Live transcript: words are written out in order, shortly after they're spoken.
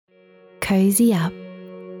Cozy up.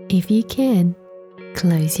 If you can,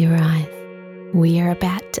 close your eyes. We are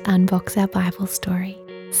about to unbox our Bible story.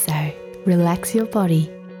 So relax your body.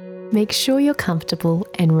 Make sure you're comfortable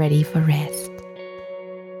and ready for rest.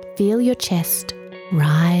 Feel your chest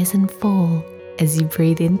rise and fall as you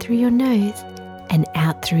breathe in through your nose and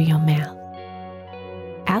out through your mouth.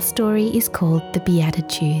 Our story is called the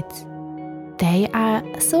Beatitudes. They are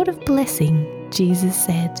a sort of blessing, Jesus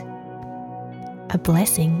said. A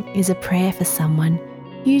blessing is a prayer for someone,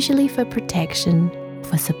 usually for protection,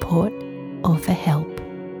 for support, or for help.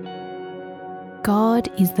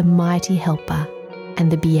 God is the mighty helper,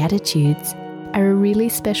 and the Beatitudes are a really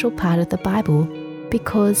special part of the Bible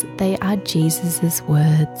because they are Jesus'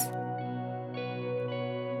 words.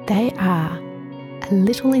 They are a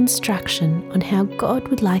little instruction on how God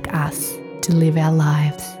would like us to live our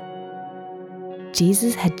lives.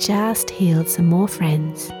 Jesus had just healed some more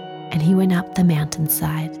friends, and he went up the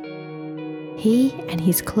mountainside. He and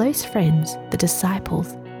his close friends, the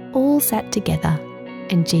disciples, all sat together,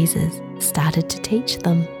 and Jesus started to teach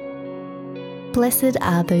them. Blessed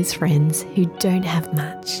are those friends who don't have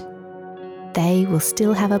much. They will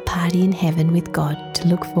still have a party in heaven with God to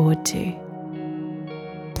look forward to.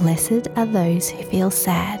 Blessed are those who feel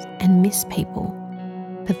sad and miss people,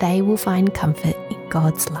 for they will find comfort in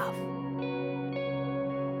God's love.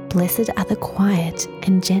 Blessed are the quiet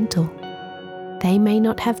and gentle. They may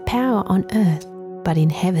not have power on earth, but in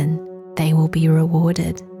heaven they will be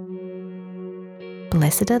rewarded.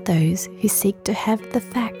 Blessed are those who seek to have the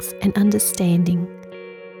facts and understanding.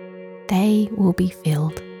 They will be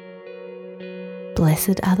filled.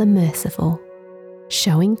 Blessed are the merciful,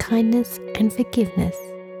 showing kindness and forgiveness,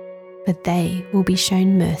 for they will be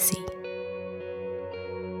shown mercy.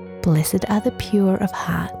 Blessed are the pure of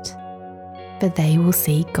heart, for they will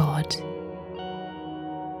see God.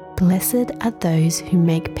 Blessed are those who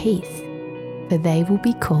make peace, for they will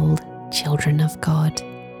be called children of God.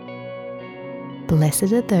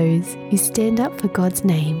 Blessed are those who stand up for God's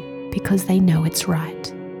name because they know it's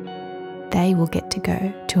right. They will get to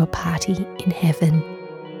go to a party in heaven.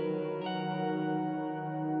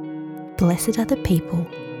 Blessed are the people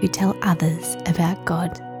who tell others about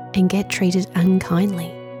God and get treated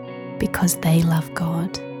unkindly because they love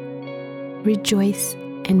God. Rejoice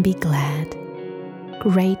and be glad.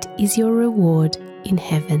 Great is your reward in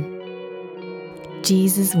heaven.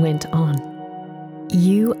 Jesus went on,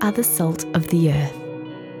 "You are the salt of the earth.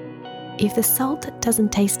 If the salt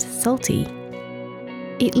doesn't taste salty,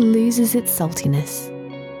 it loses its saltiness.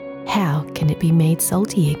 How can it be made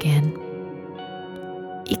salty again?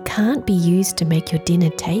 It can't be used to make your dinner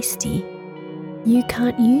tasty. You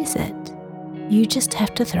can't use it. You just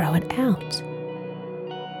have to throw it out.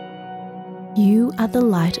 You are the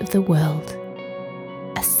light of the world.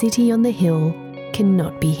 A city on the hill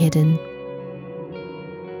cannot be hidden.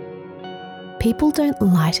 People don't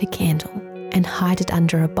light a candle and hide it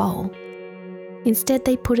under a bowl. Instead,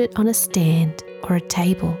 they put it on a stand or a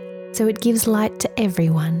table so it gives light to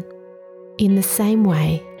everyone. In the same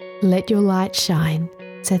way, let your light shine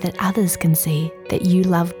so that others can see that you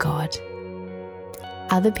love God.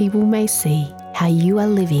 Other people may see how you are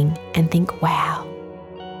living and think, wow,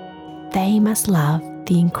 they must love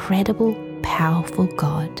the incredible, powerful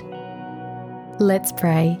God." Let's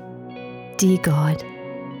pray. Dear God,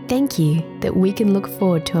 thank you that we can look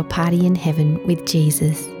forward to a party in heaven with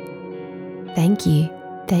Jesus. Thank you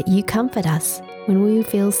that you comfort us when we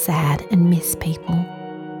feel sad and miss people.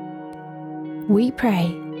 We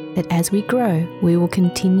pray that as we grow, we will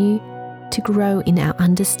continue to grow in our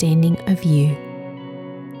understanding of you.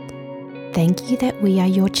 Thank you that we are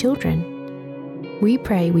your children. We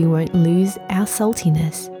pray we won't lose our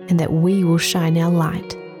saltiness and that we will shine our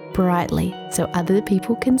light brightly so other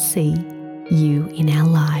people can see you in our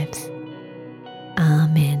lives.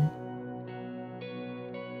 Amen.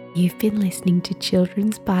 You've been listening to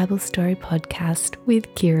Children's Bible Story Podcast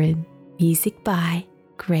with Kieran. Music by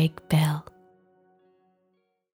Greg Bell.